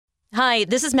Hi,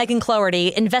 this is Megan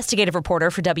Cloherty, investigative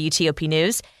reporter for WTOP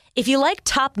News. If you like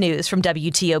top news from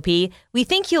WTOP, we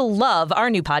think you'll love our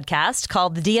new podcast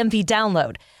called The DMV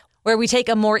Download, where we take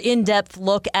a more in-depth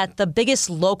look at the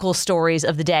biggest local stories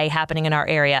of the day happening in our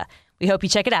area. We hope you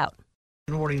check it out.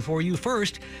 Good morning for you.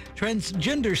 First,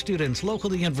 transgender students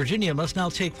locally in Virginia must now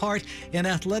take part in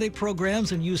athletic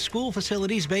programs and use school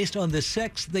facilities based on the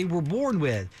sex they were born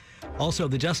with. Also,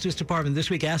 the Justice Department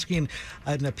this week asking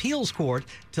an appeals court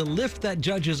to lift that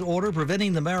judge's order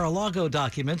preventing the Mar-a-Lago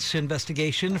documents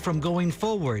investigation from going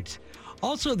forward.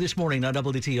 Also this morning on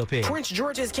WTOP. Prince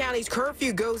George's County's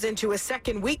curfew goes into a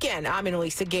second weekend. I'm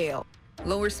Annalisa Gale.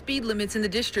 Lower speed limits in the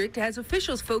district as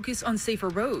officials focus on safer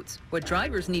roads. What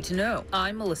drivers need to know.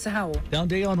 I'm Melissa Howell. Down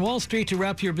day on Wall Street to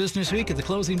wrap your business week. At the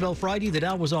closing bell Friday, the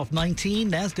Dow was off 19.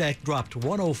 NASDAQ dropped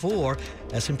 104.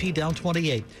 S&P down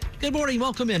 28. Good morning.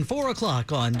 Welcome in 4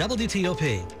 o'clock on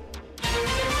WTOP.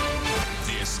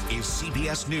 This is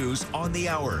CBS News on the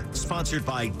Hour, sponsored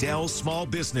by Dell Small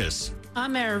Business.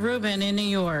 I'm Mara Rubin in New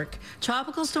York.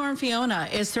 Tropical Storm Fiona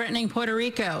is threatening Puerto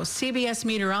Rico. CBS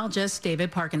meteorologist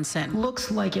David Parkinson.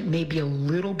 Looks like it may be a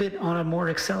little bit on a more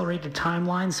accelerated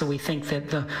timeline, so we think that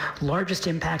the largest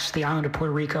impacts to the island of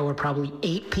Puerto Rico are probably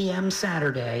 8 p.m.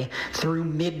 Saturday through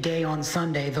midday on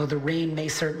Sunday, though the rain may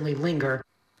certainly linger.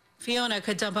 Fiona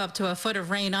could dump up to a foot of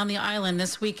rain on the island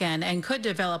this weekend and could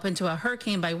develop into a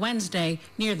hurricane by Wednesday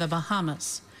near the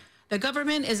Bahamas. The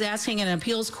government is asking an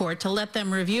appeals court to let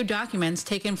them review documents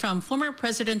taken from former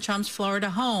President Trump's Florida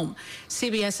home.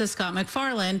 CBS's Scott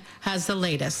MacFarlane has the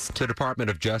latest. The Department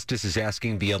of Justice is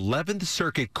asking the 11th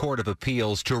Circuit Court of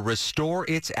Appeals to restore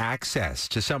its access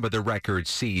to some of the records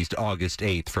seized August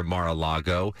 8th from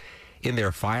Mar-a-Lago. In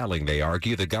their filing, they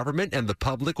argue the government and the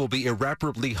public will be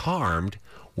irreparably harmed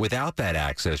without that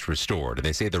access restored. And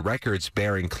they say the records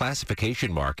bearing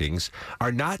classification markings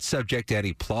are not subject to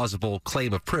any plausible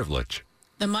claim of privilege.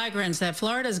 The migrants that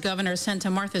Florida's governor sent to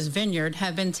Martha's Vineyard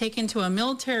have been taken to a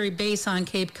military base on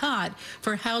Cape Cod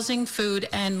for housing, food,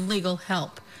 and legal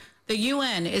help. The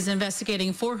UN is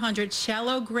investigating 400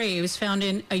 shallow graves found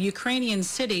in a Ukrainian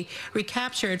city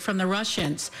recaptured from the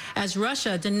Russians, as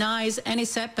Russia denies any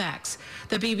setbacks.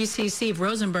 The BBC's Steve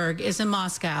Rosenberg is in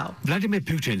Moscow. Vladimir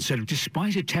Putin said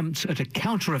despite attempts at a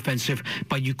counter-offensive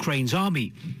by Ukraine's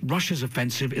army, Russia's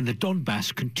offensive in the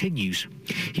Donbass continues.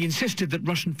 He insisted that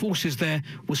Russian forces there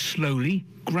were slowly,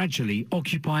 gradually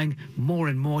occupying more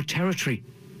and more territory.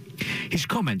 His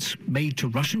comments, made to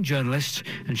Russian journalists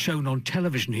and shown on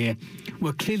television here,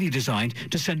 were clearly designed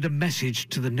to send a message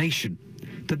to the nation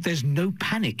that there's no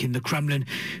panic in the Kremlin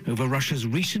over Russia's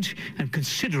recent and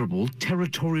considerable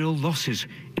territorial losses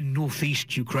in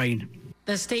northeast Ukraine.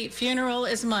 The state funeral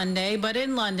is Monday, but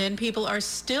in London, people are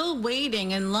still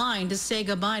waiting in line to say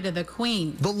goodbye to the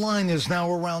Queen. The line is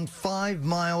now around 5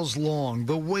 miles long.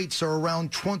 The waits are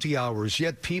around 20 hours,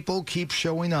 yet people keep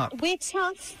showing up. We're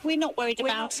tough. We're not worried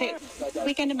about it.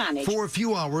 We're going to manage. For a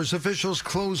few hours, officials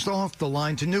closed off the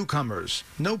line to newcomers.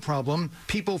 No problem.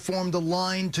 People formed a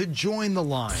line to join the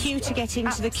line. Queue to get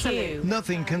into the queue.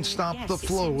 Nothing can stop the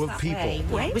flow of people.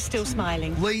 We're still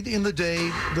smiling. Late in the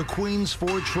day, the Queen's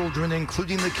 4 children, including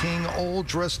the King, all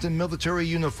dressed in military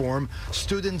uniform,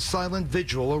 stood in silent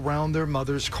vigil around their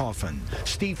mother's coffin.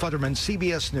 Steve Futterman,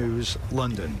 CBS News,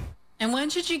 London. And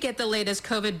when should you get the latest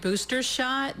COVID booster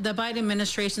shot? The Biden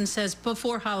administration says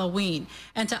before Halloween.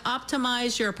 And to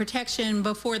optimize your protection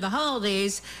before the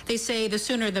holidays, they say the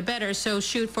sooner the better, so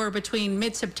shoot for between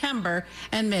mid-September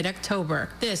and mid-October.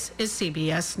 This is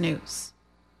CBS News.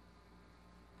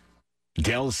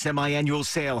 Dell's semi-annual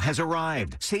sale has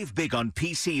arrived. Save big on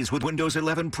PCs with Windows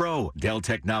 11 Pro. Dell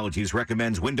Technologies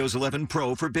recommends Windows 11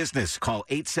 Pro for business. Call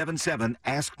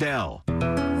 877-ASK-DELL.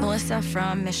 Melissa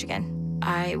from Michigan.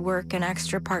 I work an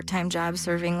extra part-time job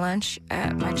serving lunch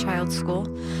at my child's school,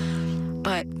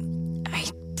 but I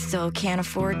still can't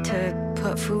afford to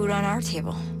put food on our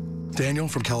table. Daniel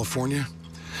from California.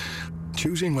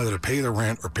 Choosing whether to pay the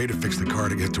rent or pay to fix the car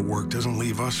to get to work doesn't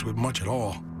leave us with much at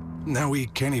all. Now we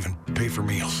can't even pay for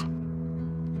meals.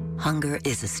 Hunger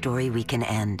is a story we can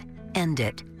end. End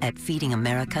it at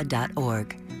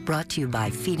feedingamerica.org. Brought to you by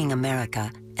Feeding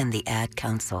America and the Ad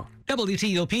Council.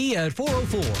 WTOP at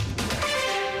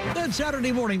 4:04. Good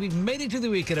Saturday morning. We've made it to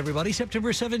the weekend, everybody.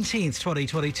 September 17th,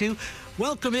 2022.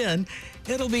 Welcome in.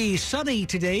 It'll be sunny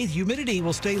today. Humidity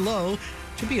will stay low.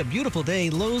 Should be a beautiful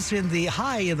day. Lows in the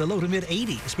high in the low to mid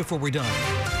 80s before we're done.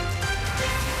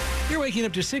 You're waking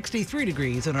up to 63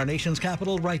 degrees in our nation's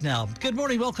capital right now. Good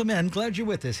morning. Welcome in. Glad you're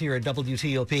with us here at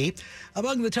WTOP.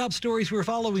 Among the top stories we're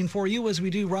following for you as we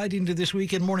do right into this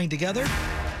weekend morning together.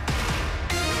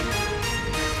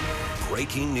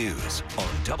 breaking news on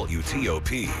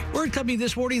WTOP. Word coming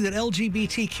this morning that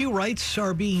LGBTQ rights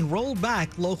are being rolled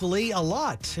back locally a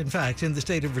lot, in fact, in the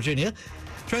state of Virginia.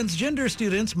 Transgender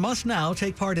students must now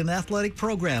take part in athletic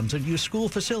programs and use school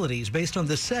facilities based on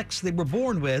the sex they were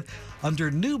born with under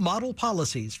new model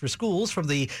policies for schools from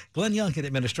the Glenn Youngkin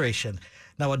administration.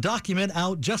 Now, a document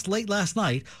out just late last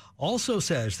night also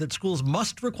says that schools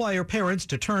must require parents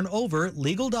to turn over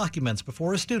legal documents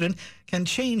before a student can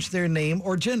change their name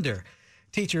or gender.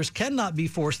 Teachers cannot be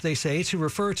forced, they say, to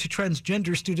refer to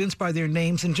transgender students by their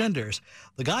names and genders.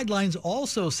 The guidelines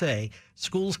also say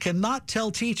schools cannot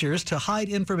tell teachers to hide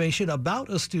information about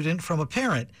a student from a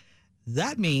parent.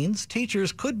 That means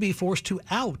teachers could be forced to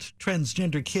out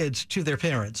transgender kids to their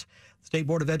parents. The State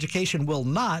Board of Education will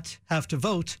not have to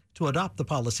vote to adopt the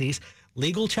policies.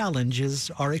 Legal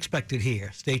challenges are expected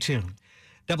here. Stay tuned.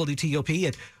 WTOP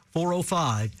at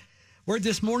 4:05. Word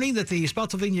this morning that the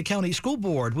Spotsylvania County School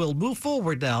Board will move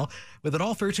forward now with an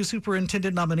offer to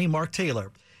Superintendent nominee Mark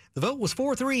Taylor. The vote was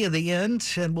 4-3 in the end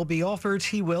and will be offered,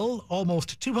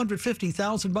 almost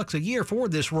 $250,000 a year for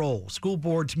this role. School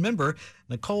Board member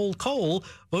Nicole Cole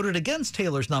voted against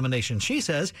Taylor's nomination. She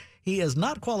says he is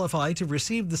not qualified to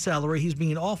receive the salary he's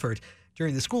being offered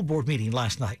during the school board meeting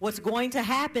last night. What's going to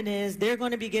happen is they're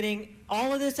going to be getting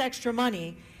all of this extra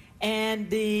money, and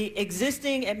the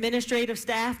existing administrative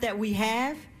staff that we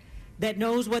have that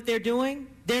knows what they're doing,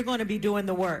 they're going to be doing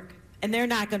the work, and they're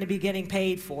not going to be getting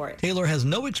paid for it. Taylor has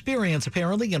no experience,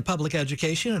 apparently, in public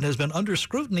education and has been under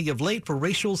scrutiny of late for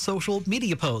racial social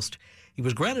media posts. He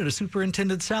was granted a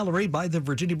superintendent salary by the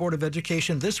Virginia Board of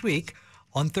Education this week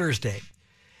on Thursday.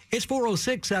 It's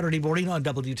 4:06 Saturday morning on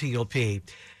WTOP.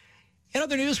 In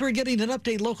other news, we're getting an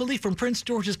update locally from Prince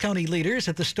George's County leaders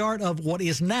at the start of what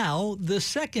is now the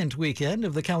second weekend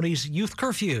of the county's youth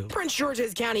curfew. Prince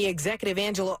George's County Executive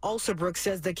Angela Alsobrook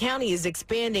says the county is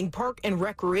expanding park and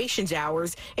recreation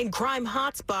hours in crime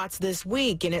hotspots this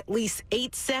week in at least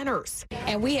 8 centers.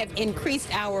 And we have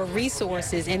increased our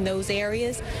resources in those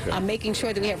areas, making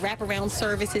sure that we have wraparound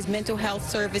services, mental health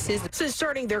services. Since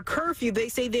starting their curfew, they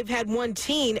say they've had one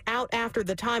teen out after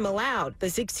the time allowed. The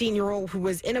 16-year-old who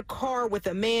was in a car with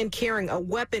a man carrying a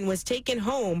weapon was taken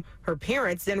home. Her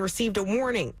parents then received a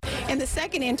warning. And the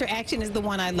second interaction is the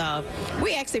one I love.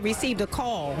 We actually received a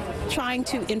call trying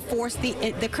to enforce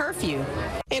the curfew.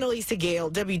 Annalisa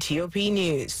Gale, WTOP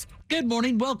News. Good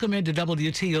morning. Welcome into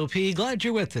WTOP. Glad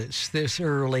you're with us this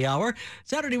early hour.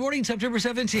 Saturday morning, September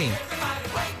 17th.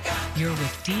 You're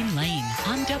with Dean Lane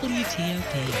on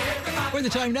WTOP. Where the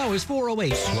time now is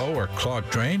 4:08. Slow or clogged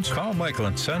drains? Call Michael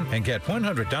 & Son and get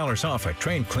 $100 off at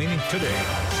drain cleaning today.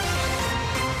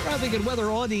 Traffic and weather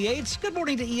on the 8s. Good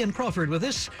morning to Ian Crawford with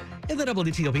us in the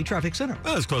WTOP Traffic Center.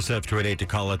 Well, it's close enough to an 8 to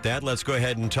call it that. Let's go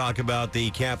ahead and talk about the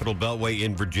Capitol Beltway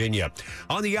in Virginia.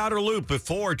 On the outer loop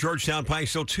before Georgetown Pike,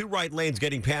 still 2 right lanes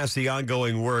getting past the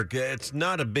ongoing work. It's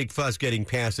not a big fuss getting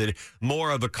past it.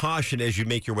 More of a caution as you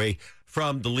make your way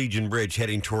from the Legion Bridge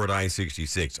heading toward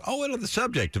I-66. Oh, and on the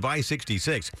subject of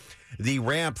I-66, the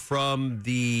ramp from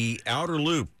the outer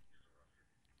loop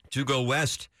to go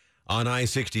west on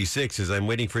I-66 as I'm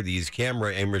waiting for these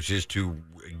camera images to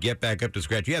get back up to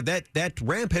scratch. Yeah, that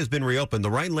ramp has been reopened. The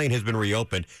right lane has been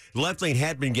reopened. The left lane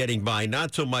had been getting by,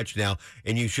 not so much now,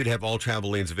 and you should have all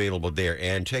travel lanes available there.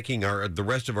 And checking the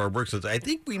rest of our work zones, I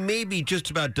think we may be just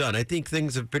about done. I think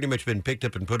things have pretty much been picked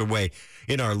up and put away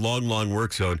in our long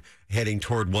work zone heading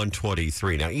toward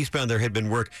 123. Now, eastbound there had been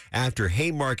work after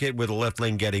Haymarket with the left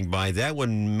lane getting by. That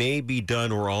one may be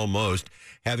done or almost.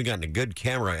 Haven't gotten a good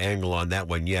camera angle on that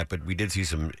one yet, but we did see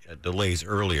some delays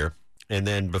earlier. And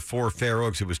then before Fair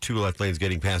Oaks, it was 2 left lanes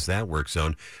getting past that work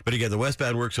zone. But again, the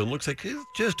westbound work zone looks like it's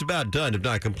just about done, if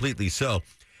not completely so,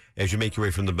 as you make your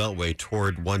way from the Beltway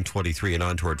toward 123 and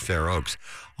on toward Fair Oaks.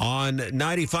 On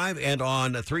 95 and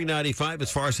on 395,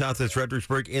 as far south as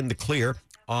Fredericksburg, in the clear.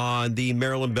 On the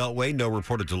Maryland Beltway, no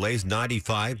reported delays.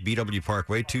 95, BW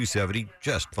Parkway, 270,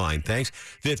 just fine, thanks.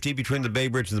 50 between the Bay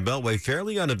Bridge and the Beltway,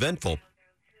 fairly uneventful.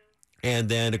 And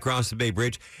then across the Bay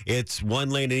Bridge, it's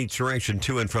 1 lane in each direction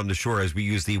to and from the shore as we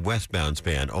use the westbound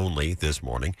span only this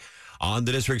morning. On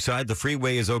the district side, the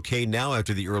freeway is okay now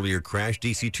after the earlier crash.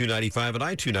 DC 295 and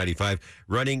I-295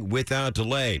 running without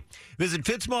delay. Visit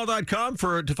fitzmall.com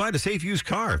to find a safe used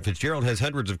car. Fitzgerald has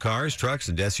hundreds of cars, trucks,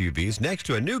 and SUVs. Next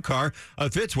to a new car,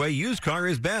 a Fitzway used car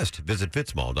is best. Visit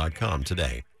fitzmall.com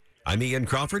today. I'm Ian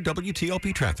Crawford,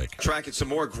 WTOP Traffic. Tracking some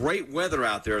more great weather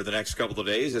out there the next couple of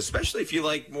days, especially if you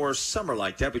like more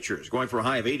summer-like temperatures. Going for a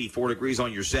high of 84 degrees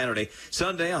on your Saturday.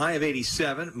 Sunday, a high of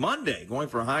 87. Monday, going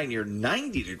for a high near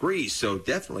 90 degrees, so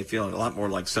definitely feeling a lot more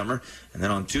like summer. And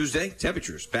then on Tuesday,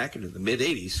 temperatures back into the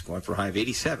mid-80s, going for a high of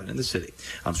 87 in the city.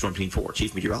 I'm Storm Team 4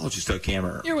 Chief Meteorologist Doug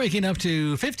Kammerer. You're waking up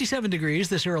to 57 degrees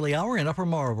this early hour in Upper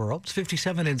Marlboro. It's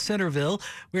 57 in Centerville.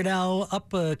 We're now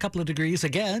up a couple of degrees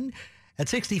again at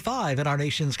 65 in our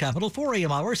nation's capital. 4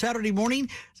 a.m. hour, Saturday morning,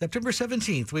 September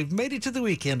 17th. We've made it to the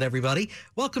weekend, everybody.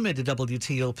 Welcome into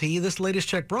WTOP. This latest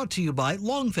check brought to you by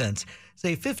Long Fence.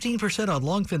 Save 15% on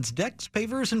Long Fence decks,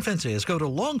 pavers, and fences. Go to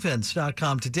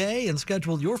longfence.com today and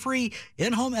schedule your free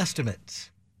in-home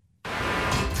estimates.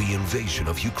 The invasion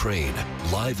of Ukraine.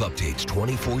 Live updates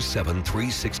 24/7,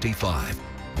 365.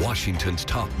 Washington's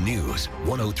top news,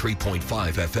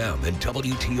 103.5 FM and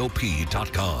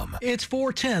WTOP.com. It's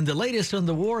 4:10, the latest on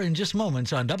the war in just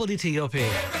moments on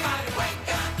WTOP.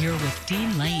 You're with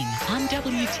Dean Lane on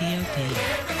WTOP.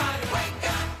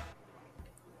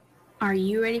 Are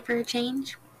you ready for a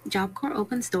change? Job Corps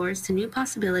opens doors to new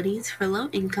possibilities for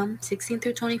low-income 16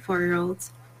 through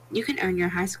 24-year-olds. You can earn your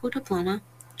high school diploma,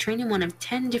 train in one of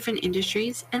 10 different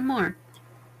industries, and more.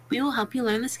 We will help you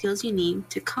learn the skills you need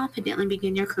to confidently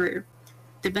begin your career.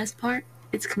 The best part?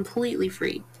 It's completely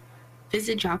free.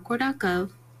 Visit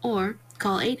jobcorps.gov or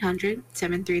call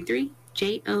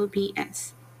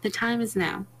 800-733-JOBS. The time is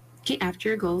now. Get after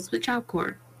your goals with Job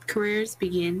Corps. Careers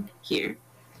begin here.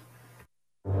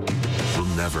 We'll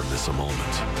never miss a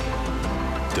moment.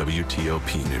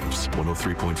 WTOP News,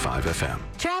 103.5 FM.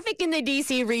 Traffic in the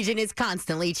D.C. region is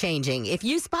constantly changing. If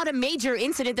you spot a major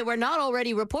incident that we're not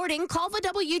already reporting, call the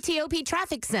WTOP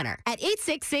Traffic Center at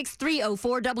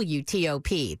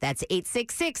 866-304-WTOP. That's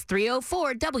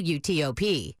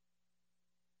 866-304-WTOP.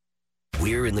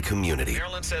 We're in the community.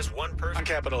 Maryland says one person on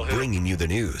Capitol Hill. Bringing you the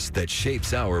news that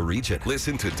shapes our region.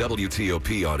 Listen to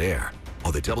WTOP on air,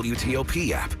 on the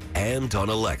WTOP app, and on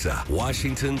Alexa.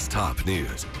 Washington's top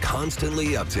news.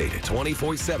 Constantly updated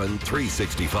 24/7,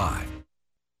 365.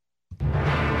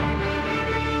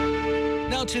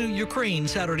 Now to Ukraine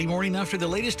Saturday morning. After the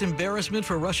latest embarrassment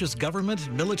for Russia's government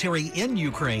and military in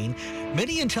Ukraine,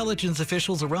 many intelligence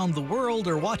officials around the world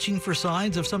are watching for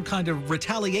signs of some kind of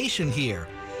retaliation here.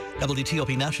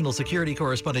 WTOP National Security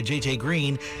Correspondent J.J.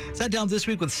 Green sat down this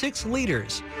week with 6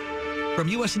 leaders from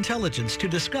U.S. intelligence to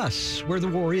discuss where the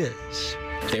war is.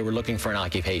 They were looking for an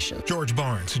occupation. George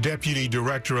Barnes, Deputy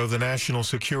Director of the National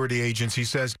Security Agency,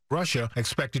 says Russia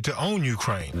expected to own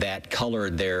Ukraine. That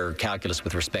colored their calculus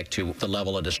with respect to the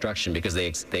level of destruction because they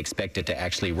expected to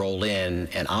actually roll in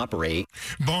and operate.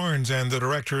 Barnes and the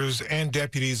directors and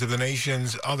deputies of the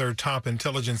nation's other top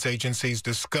intelligence agencies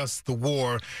discussed the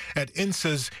war at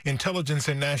INSA's Intelligence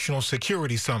and National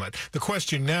Security Summit. The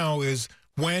question now is,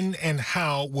 when and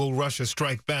how will Russia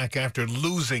strike back after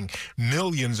losing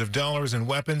millions of dollars in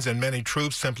weapons and many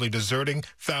troops simply deserting,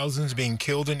 thousands being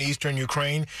killed in eastern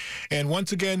Ukraine, and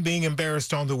once again being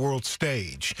embarrassed on the world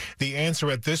stage? The answer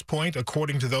at this point,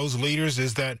 according to those leaders,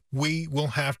 is that we will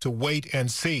have to wait and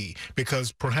see,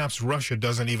 because perhaps Russia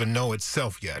doesn't even know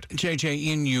itself yet. JJ,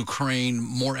 in Ukraine,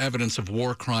 more evidence of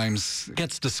war crimes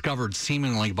gets discovered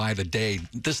seemingly by the day.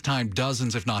 This time,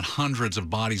 dozens, if not hundreds, of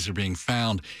bodies are being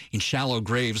found in shallow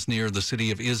graves near the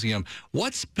city of Izium.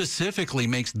 What specifically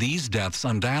makes these deaths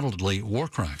undoubtedly war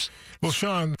crimes? Well,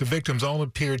 Sean, the victims all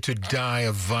appeared to die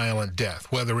a violent death,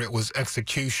 whether it was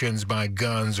executions by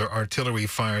guns or artillery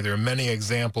fire. There are many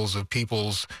examples of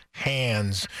people's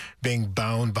hands being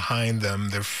bound behind them,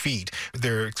 their feet.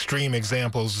 There are extreme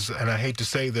examples, and I hate to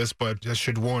say this, but I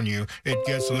should warn you, it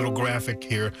gets a little graphic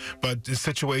here, but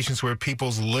situations where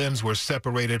people's limbs were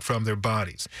separated from their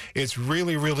bodies. It's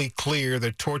really, really clear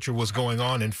that torture was going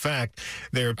on. In fact,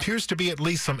 there appears to be at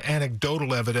least some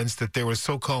anecdotal evidence that there was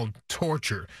so-called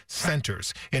torture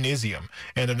centers in Izium,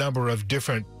 and a number of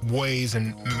different ways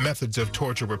and methods of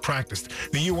torture were practiced.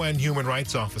 The UN Human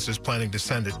Rights Office is planning to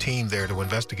send a team there to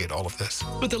investigate all of this.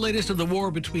 With the latest of the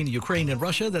war between Ukraine and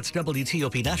Russia, that's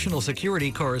WTOP National Security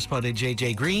Correspondent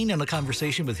J.J. Green and a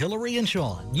conversation with Hillary and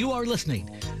Sean. You are listening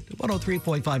to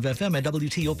 103.5 FM at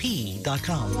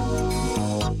WTOP.com.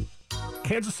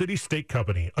 Kansas City Steak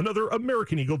Company, another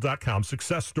AmericanEagle.com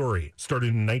success story. Started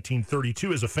in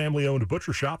 1932 as a family-owned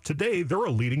butcher shop, today they're a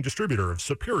leading distributor of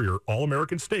superior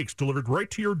all-American steaks delivered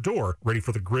right to your door, ready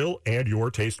for the grill and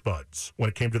your taste buds. When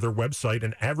it came to their website,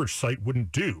 an average site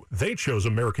wouldn't do. They chose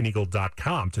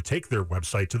AmericanEagle.com to take their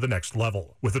website to the next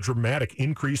level. With a dramatic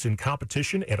increase in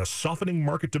competition and a softening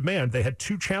market demand, they had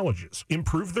 2 challenges: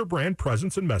 improve their brand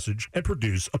presence and message, and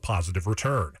produce a positive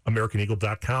return.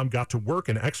 AmericanEagle.com got to work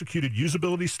and executed usability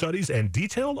feasibility studies and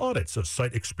detailed audits of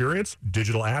site experience,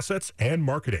 digital assets, and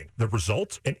marketing. The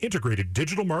result? An integrated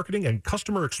digital marketing and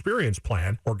customer experience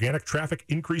plan, organic traffic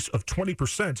increase of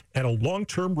 20%, and a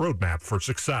long-term roadmap for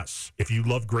success. If you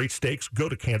love great steaks, go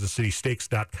to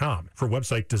kansascitysteaks.com for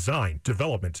website design,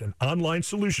 development, and online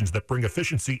solutions that bring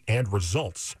efficiency and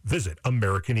results. Visit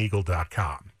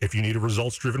AmericanEagle.com. If you need a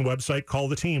results-driven website, call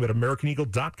the team at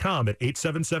AmericanEagle.com at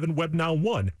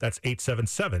 877-WebNow1. That's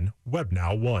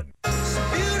 877-WebNow1.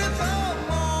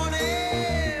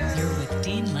 You're with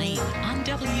Dean Lane on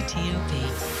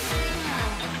WTOP.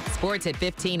 Sports at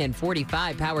 15 and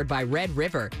 45, powered by Red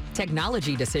River.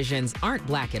 Technology decisions aren't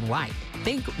black and white.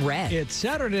 Think red. It's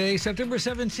Saturday, September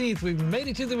 17th. We've made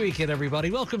it to the weekend, everybody.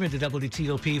 Welcome into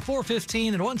WTOP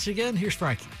 415. And once again, here's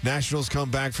Frankie. Nationals come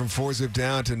back from 4-zip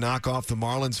down to knock off the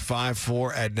Marlins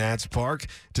 5-4 at Nats Park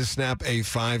to snap a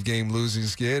 5-game losing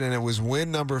skid. And it was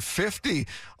win number 50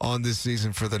 on this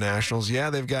season for the Nationals. Yeah,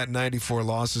 they've got 94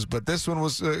 losses, but this one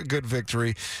was a good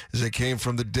victory as they came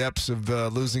from the depths of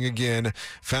losing again.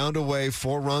 Found a way,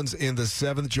 4 runs in the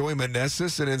 7th. Joey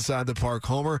Meneses, an inside the park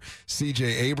homer. C.J.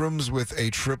 Abrams with a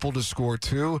triple to score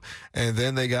 2, and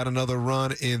then they got another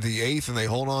run in the 8th, and they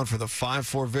hold on for the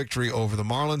 5-4 victory over the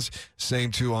Marlins.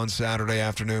 Same 2 on Saturday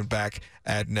afternoon back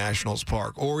at Nationals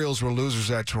Park. Orioles were losers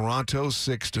at Toronto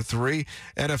 6-3.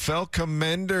 NFL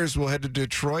Commanders will head to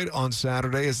Detroit on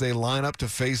Saturday as they line up to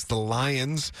face the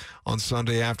Lions on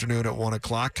Sunday afternoon at 1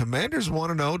 o'clock. Commanders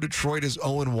 1-0. Detroit is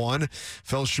 0-1.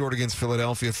 Fell short against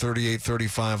Philadelphia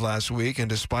 38-35 last week, and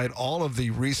despite all of the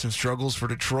recent struggles for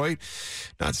Detroit,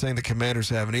 not saying the Commanders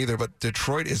haven't either, but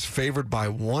Detroit is favored by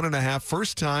 1.5.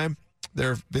 First time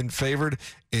they've been favored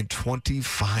in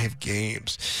 25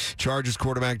 games. Chargers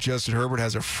quarterback Justin Herbert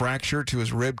has a fracture to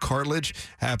his rib cartilage.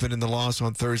 Happened in the loss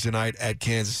on Thursday night at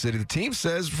Kansas City. The team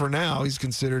says for now he's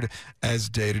considered as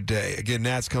day-to-day. Again,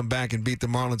 Nats come back and beat the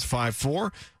Marlins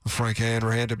 5-4. Frank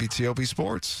Hanrahan, WTOP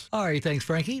Sports. All right, thanks,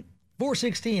 Frankie.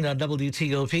 416 on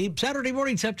WTOP. Saturday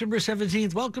morning, September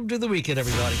 17th. Welcome to the weekend,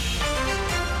 everybody.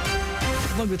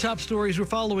 Among the top stories we're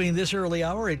following this early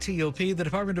hour at TOP, the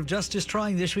Department of Justice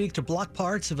trying this week to block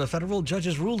parts of a federal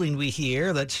judge's ruling we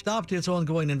hear that stopped its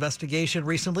ongoing investigation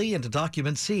recently into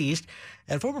documents seized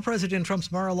at former President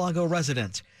Trump's Mar-a-Lago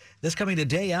residence. This coming a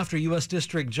day after U.S.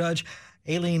 District Judge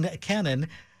Aileen Cannon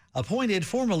appointed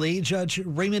formally Judge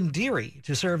Raymond Dearie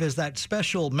to serve as that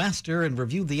special master and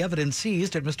review the evidence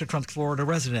seized at Mr. Trump's Florida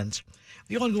residence.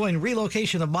 The ongoing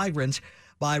relocation of migrants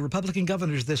by Republican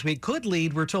governors this week could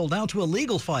lead, we're told now, to a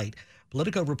legal fight.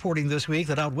 Politico reporting this week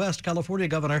that out west, California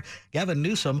Governor Gavin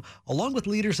Newsom, along with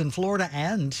leaders in Florida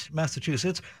and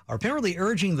Massachusetts, are apparently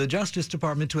urging the Justice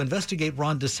Department to investigate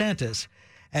Ron DeSantis.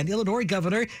 And Illinois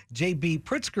Governor J.B.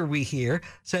 Pritzker, we hear,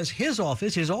 says his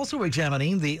office is also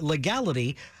examining the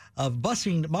legality of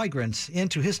busing migrants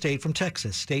into his state from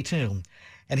Texas. Stay tuned.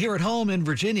 And here at home in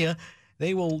Virginia,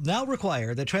 they will now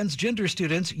require that transgender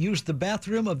students use the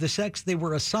bathroom of the sex they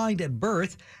were assigned at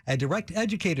birth and direct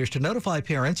educators to notify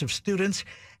parents of students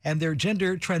and their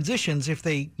gender transitions if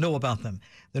they know about them.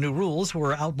 The new rules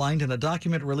were outlined in a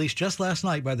document released just last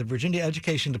night by the Virginia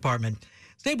Education Department.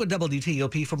 Stay with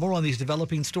WTOP for more on these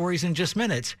developing stories in just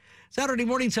minutes. Saturday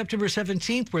morning, September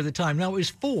 17th, where the time now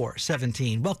is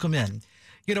 4:17. Welcome in.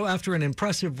 You know, after an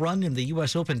impressive run in the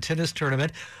U.S. Open tennis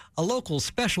tournament, a local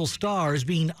special star is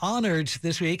being honored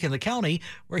this week in the county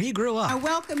where he grew up. I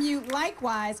welcome you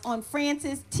likewise on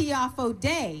Francis Tiafo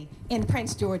Day in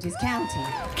Prince George's County.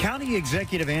 County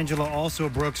Executive Angela Also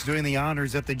Brooks doing the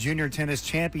honors at the Junior Tennis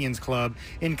Champions Club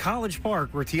in College Park,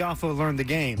 where Tiafo learned the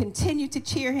game. Continue to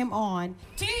cheer him on.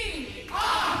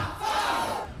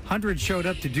 Tiafo! Hundreds showed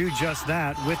up to do just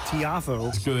that with Tiafo.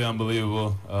 It's truly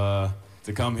unbelievable.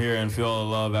 To come here and feel all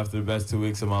the love after the best 2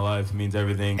 weeks of my life means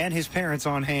everything. And his parents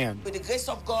on hand. With the grace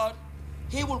of God,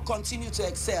 he will continue to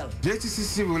excel.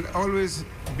 JTCC will always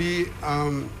be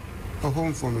a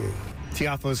home for me.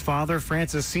 Tiafo's father,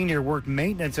 Francis Sr., worked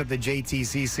maintenance at the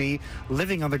JTCC,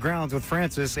 living on the grounds with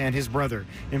Francis and his brother.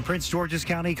 In Prince George's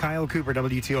County, Kyle Cooper,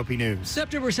 WTOP News.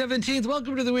 September 17th,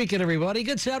 welcome to the weekend, everybody.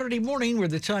 Good Saturday morning, where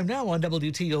the time now on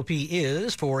WTOP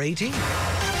is 4:18.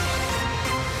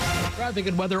 Traffic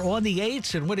and weather on the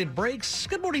 8s and when it breaks.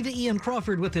 Good morning to Ian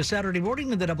Crawford with this Saturday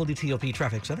morning in the WTOP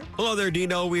Traffic Center. Hello there,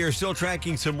 Dino. We are still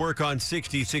tracking some work on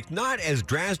 66. Not as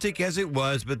drastic as it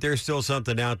was, but there's still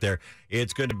something out there.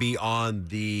 It's going to be on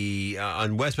the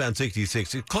on westbound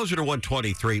 66, closer to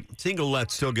 123. Single left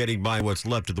still getting by what's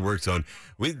left of the work zone.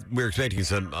 We're expecting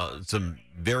some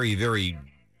very, very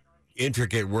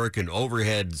intricate work and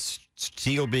overheads.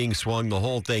 Steel being swung, the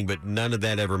whole thing, but none of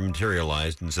that ever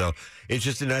materialized. And so it's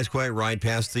just a nice, quiet ride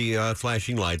past the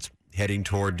flashing lights heading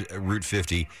toward Route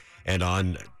 50 and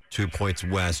on 2 points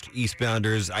west.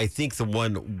 Eastbounders, I think the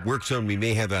one work zone we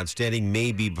may have outstanding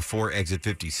may be before exit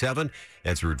 57.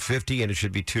 That's Route 50, and it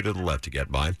should be 2 to the left to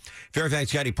get by.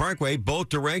 Fairfax County Parkway, both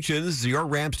directions. Your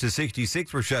ramps to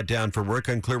 66 were shut down for work.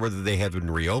 Unclear whether they have been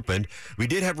reopened. We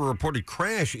did have a reported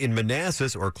crash in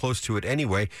Manassas, or close to it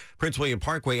anyway. Prince William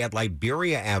Parkway at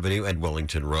Liberia Avenue and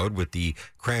Wellington Road, with the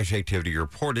crash activity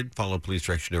reported. Follow police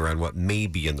direction around what may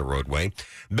be in the roadway.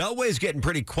 Beltway's getting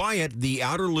pretty quiet. The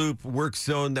outer loop work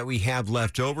zone that we have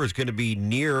left over is going to be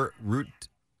near Route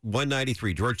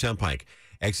 193, Georgetown Pike.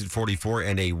 Exit 44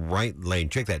 and a right lane.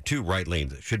 Check that, 2 right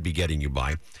lanes should be getting you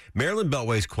by. Maryland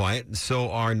Beltway's quiet, and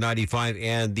so are 95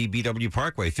 and the BW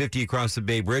Parkway. 50 across the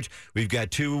Bay Bridge. We've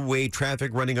got two-way traffic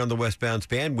running on the westbound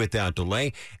span without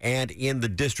delay. And in the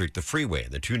district, the freeway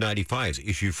and the 295s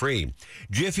issue-free.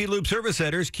 Jiffy Lube service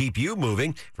centers keep you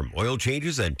moving, from oil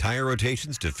changes and tire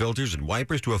rotations to filters and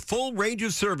wipers to a full range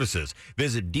of services.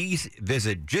 Visit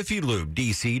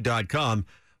JiffyLubeDC.com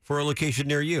for a location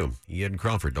near you. Ian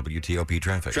Crawford, WTOP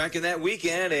Traffic. Tracking that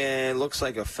weekend, and looks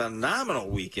like a phenomenal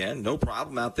weekend. No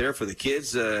problem out there for the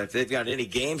kids. If they've got any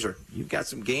games, or you've got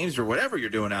some games, or whatever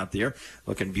you're doing out there.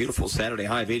 Looking beautiful. Saturday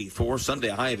high of 84, Sunday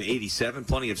high of 87.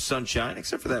 Plenty of sunshine,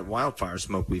 except for that wildfire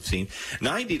smoke we've seen.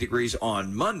 90 degrees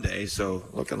on Monday, so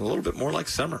looking a little bit more like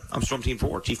summer. I'm Storm Team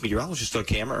 4, Chief Meteorologist Doug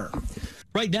Kammer.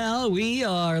 Right now, we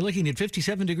are looking at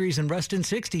 57 degrees in Reston,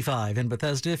 65 in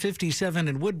Bethesda, 57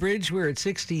 in Woodbridge. We're at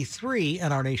 63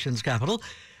 in our nation's capital.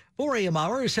 4 a.m.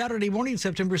 hour, Saturday morning,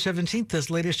 September 17th. This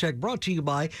latest check brought to you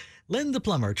by Lynn the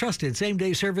Plumber. Trusted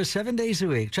same-day service 7 days a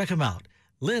week. Check him out.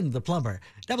 Lynn the Plumber.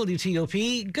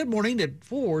 WTOP, good morning at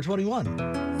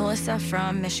 4:21. Melissa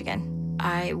from Michigan.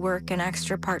 I work an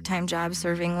extra part-time job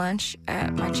serving lunch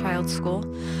at my child's school,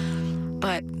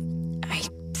 but I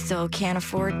still can't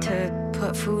afford to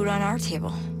put food on our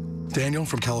table. Daniel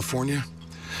from California.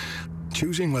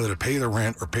 Choosing whether to pay the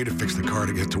rent or pay to fix the car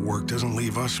to get to work doesn't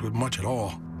leave us with much at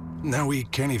all. Now we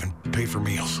can't even pay for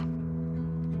meals.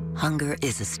 Hunger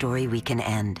is a story we can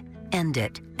end. End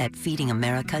it at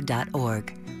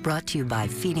feedingamerica.org. Brought to you by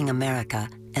Feeding America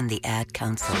and the Ad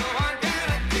Council.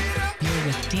 You're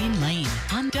with Dean Lane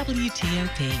on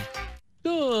WTOP.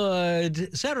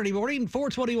 Good Saturday morning,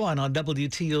 4:21 on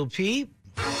WTOP.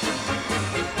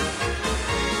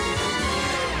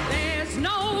 There's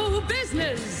no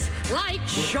business like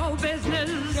show business.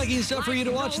 Tracking stuff for you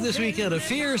to watch this weekend. A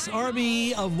fierce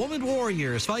army of woman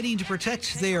warriors fighting to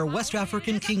protect their West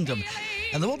African kingdom.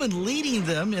 And the woman leading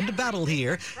them into battle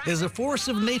here is a force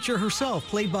of nature herself,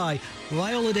 played by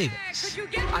Viola Davis.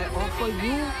 I offer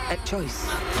you a choice.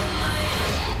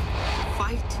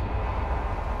 Fight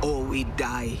or we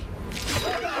die.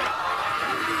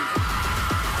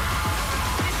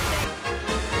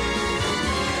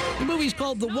 The movie's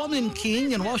called The Woman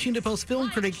King, and Washington Post film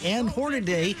critic Ann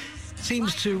Hornaday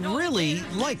seems to really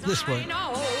like this one.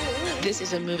 This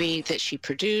is a movie that she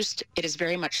produced. It is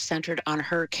very much centered on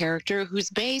her character,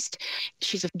 who's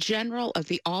she's a general of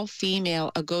the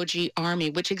all-female Agoji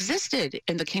army, which existed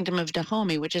in the kingdom of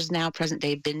Dahomey, which is now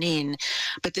present-day Benin.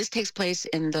 But this takes place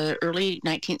in the early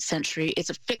 19th century. It's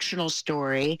a fictional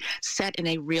story set in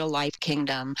a real-life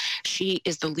kingdom. She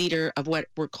is the leader of what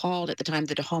were called at the time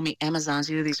the Dahomey Amazons.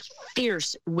 These are these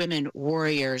fierce women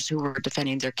warriors who were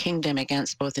defending their kingdom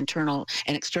against both internal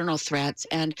and external threats.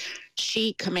 And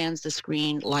she commands the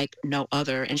screen like no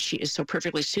other, and she is so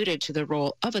perfectly suited to the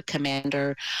role of a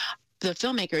commander. The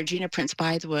filmmaker, Gina Prince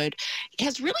Bythewood,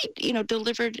 has really,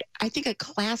 delivered, I think, a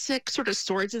classic sort of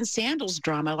swords and sandals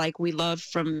drama like we love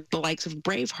from the likes of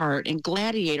Braveheart and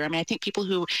Gladiator. I mean, I think people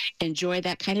who enjoy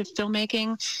that kind of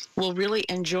filmmaking will really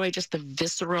enjoy just the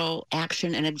visceral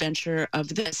action and adventure of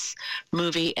this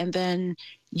movie. And then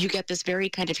you get this very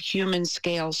kind of human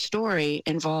scale story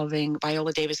involving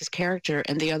Viola Davis's character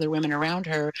and the other women around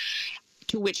her,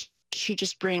 to which she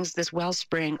just brings this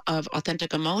wellspring of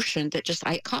authentic emotion that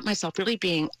I caught myself really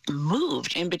being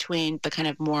moved in between the kind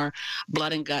of more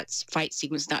blood and guts fight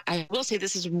sequence. Now, I will say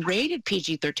this is rated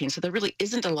PG-13, so there really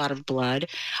isn't a lot of blood.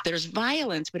 There's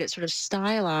violence, but it's sort of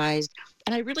stylized.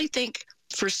 And I really think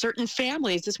for certain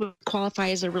families, this would qualify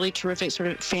as a really terrific sort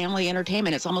of family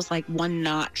entertainment. It's almost like one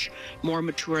notch more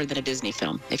mature than a Disney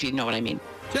film, if you know what I mean.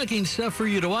 Checking stuff for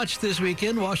you to watch this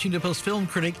weekend, Washington Post film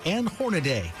critic Ann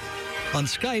Hornaday. On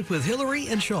Skype with Hillary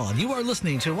and Sean. You are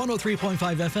listening to 103.5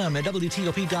 FM at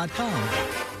WTOP.com.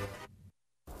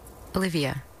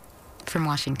 Olivia from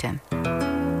Washington.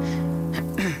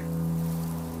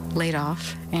 Laid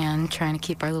off and trying to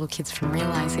keep our little kids from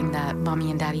realizing that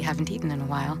Mommy and Daddy haven't eaten in a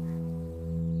while.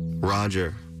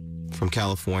 Roger from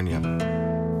California.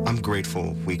 I'm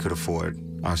grateful we could afford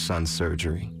our son's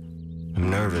surgery. I'm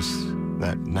nervous,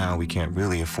 that now we can't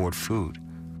really afford food.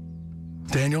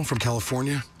 Daniel from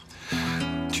California.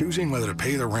 Choosing whether to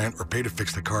pay the rent or pay to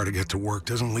fix the car to get to work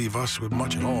doesn't leave us with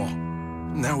much at all.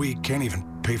 Now we can't even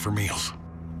pay for meals.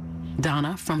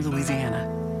 Donna from Louisiana.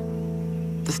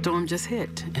 The storm just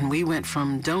hit, and we went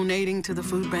from donating to the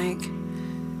food bank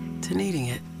to needing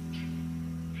it.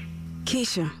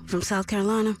 Keisha from South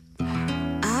Carolina.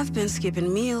 I've been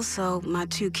skipping meals so my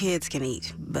 2 kids can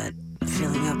eat, but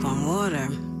filling up on water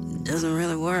doesn't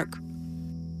really work.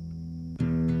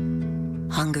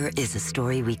 Hunger is a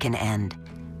story we can end.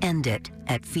 End it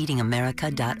at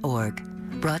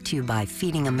feedingamerica.org. Brought to you by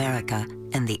Feeding America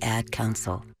and the Ad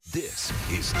Council. This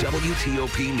is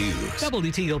WTOP News.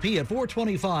 WTOP at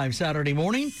 4:25 Saturday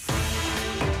morning.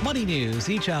 Money news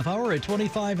each half hour at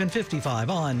 25 and 55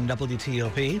 on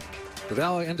WTOP. The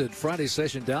Dow ended Friday's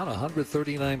session down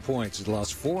 139 points. It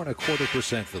lost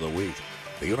 4.25% for the week.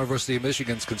 The University of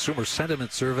Michigan's Consumer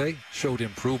Sentiment Survey showed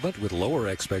improvement with lower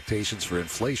expectations for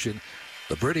inflation.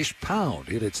 The British pound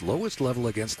hit its lowest level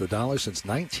against the dollar since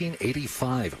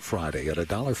 1985 Friday at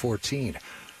 $1.14.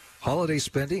 Holiday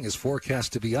spending is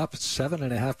forecast to be up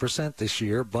 7.5% this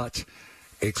year, but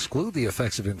exclude the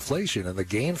effects of inflation, and the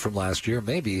gain from last year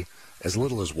may be as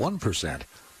little as 1%.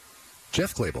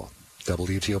 Jeff Clable,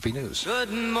 WTOP News. Good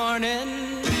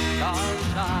morning,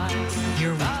 sunshine.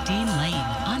 You're with Dean Lane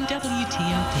on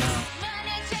WTOP.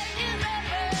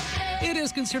 It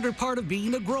is considered part of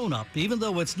being a grown-up, even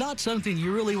though it's not something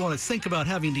you really want to think about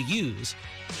having to use.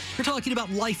 We're talking about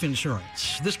life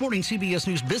insurance. This morning, CBS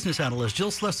News business analyst Jill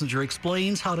Schlesinger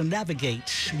explains how to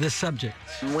navigate this subject.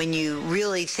 When you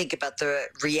really think about the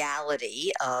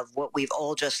reality of what we've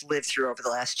all just lived through over the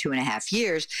last 2.5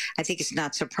 years, I think it's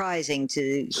not surprising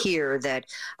to hear that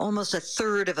almost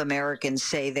 1/3 of Americans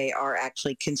say they are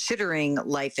actually considering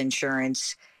life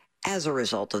insurance as a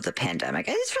result of the pandemic.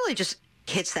 And it's really just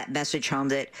hits that message home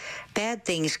that bad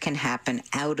things can happen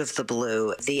out of the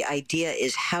blue. The idea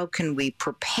is, how can we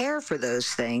prepare for those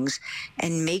things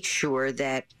and make sure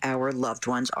that our loved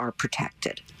ones are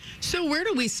protected? So where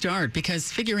do we start?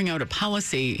 Because figuring out a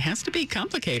policy has to be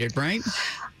complicated, right?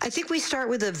 I think we start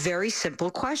with a very simple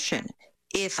question.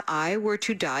 If I were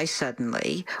to die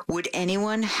suddenly, would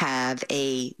anyone have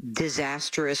a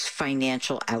disastrous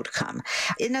financial outcome?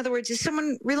 In other words, is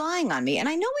someone relying on me? And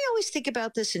I know we always think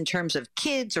about this in terms of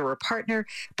kids or a partner,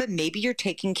 but maybe you're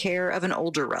taking care of an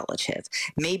older relative.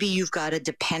 Maybe you've got a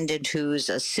dependent who's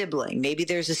a sibling. Maybe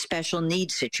there's a special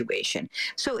needs situation.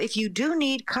 So if you do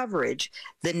need coverage,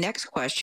 the next question